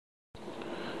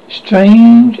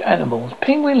Strange animals.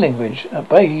 Penguin language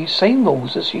obeys same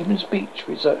rules as human speech,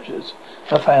 researchers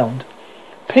have found.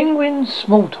 Penguin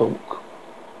small talk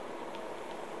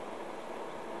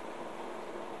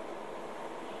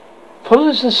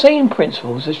follows the same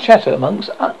principles as chatter amongst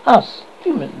us,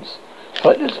 humans.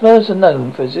 Flightless birds are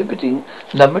known for exhibiting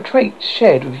a number of traits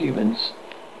shared with humans.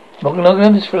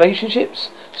 Monogamous relationships,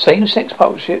 same-sex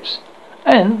partnerships,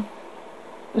 and,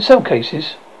 in some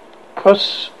cases,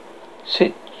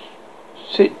 prostitution.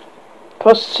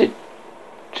 PROSTITUTION.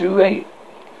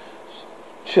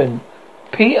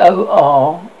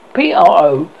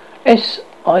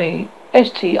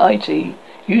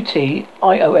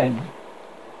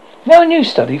 Now a new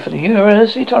study from the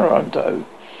University of Toronto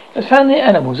has found that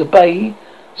animals obey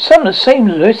some of the same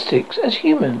heuristics as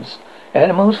humans.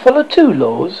 Animals follow two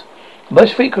laws. The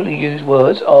most frequently used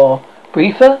words are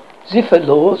briefer, ziffer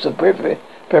laws of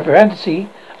breviarity,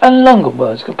 and longer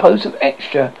words composed of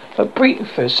extra but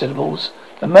briefer syllables,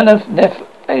 the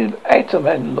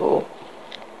Manef-Ataman law.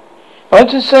 I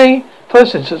to say,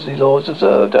 first instance of the laws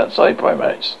observed outside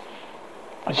primates,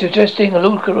 suggesting a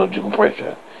logical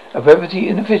pressure of brevity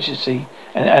and efficiency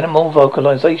and animal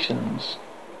vocalizations.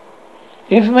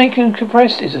 Information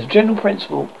compressed is a general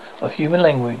principle of human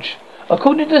language.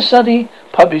 According to the study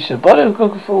published in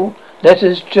Biographical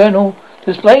Letters Journal,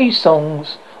 display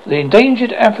songs of the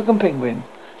endangered African penguin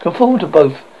conform to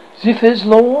both Zipf's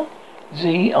law,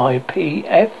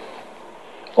 ZIPF,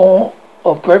 or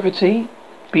of brevity,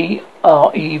 BREVITY,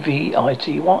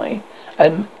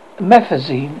 and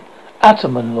Methazine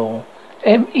Ataman law,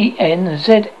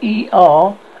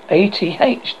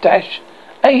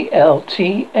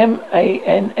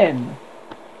 MENZERATH-ALTMANN.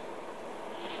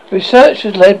 Research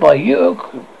was led by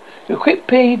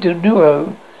Equipe de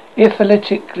Neuro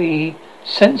Ephiletically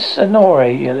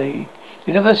Sensorially,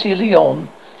 University of Lyon,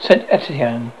 Saint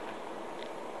Etienne.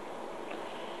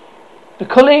 The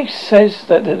colleague says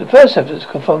that the first evidence of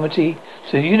conformity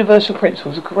to the universal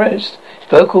principles of correct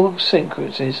vocal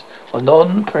sequences for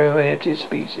non-primitive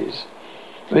species.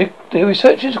 The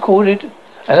researchers recorded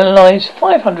and analysed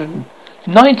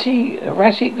 590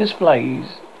 erratic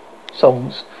displays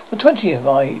songs for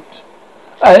 28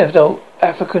 adult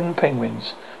African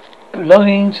penguins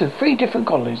belonging to 3 different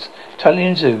colonies,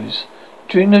 Italian zoos.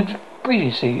 During the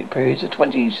breeding periods of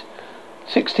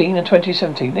 2016 and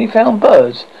 2017, they found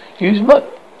birds used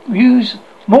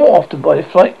more often by the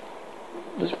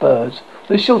flightless birds.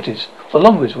 The shortest or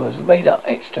longest words were made up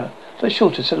extra for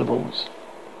shorter syllables.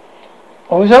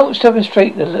 Our results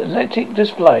demonstrate the electric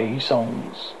display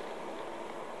songs.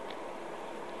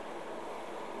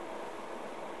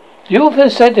 The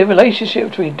authors said the relationship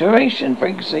between duration,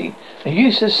 frequency, and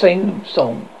use of the same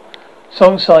song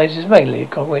size is mainly a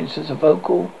coincidence of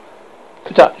vocal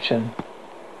production.